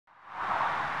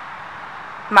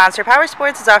Monster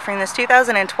Powersports is offering this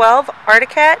 2012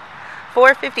 Articat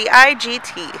 450i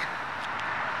GT.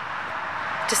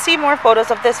 To see more photos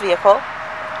of this vehicle,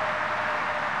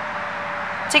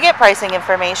 to get pricing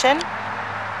information,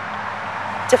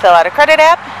 to fill out a credit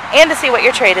app, and to see what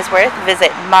your trade is worth,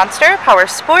 visit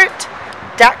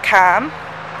monsterpowersport.com.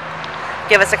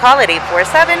 Give us a call at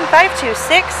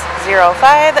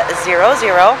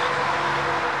 847-526-0500.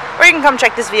 Or you can come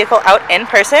check this vehicle out in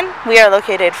person. We are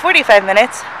located 45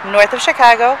 minutes north of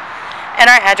Chicago, and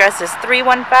our address is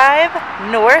 315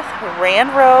 North Rand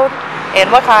Road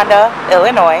in Wauconda,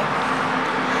 Illinois.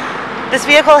 This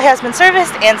vehicle has been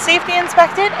serviced and safety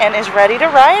inspected and is ready to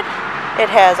ride. It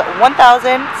has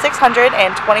 1,625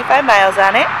 miles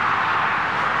on it.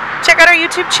 Check out our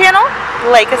YouTube channel,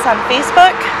 like us on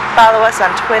Facebook, follow us on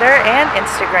Twitter and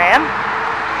Instagram.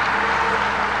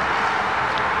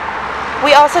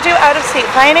 We also do out-of-state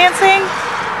financing,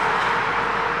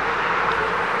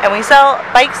 and we sell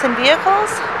bikes and vehicles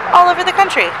all over the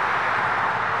country.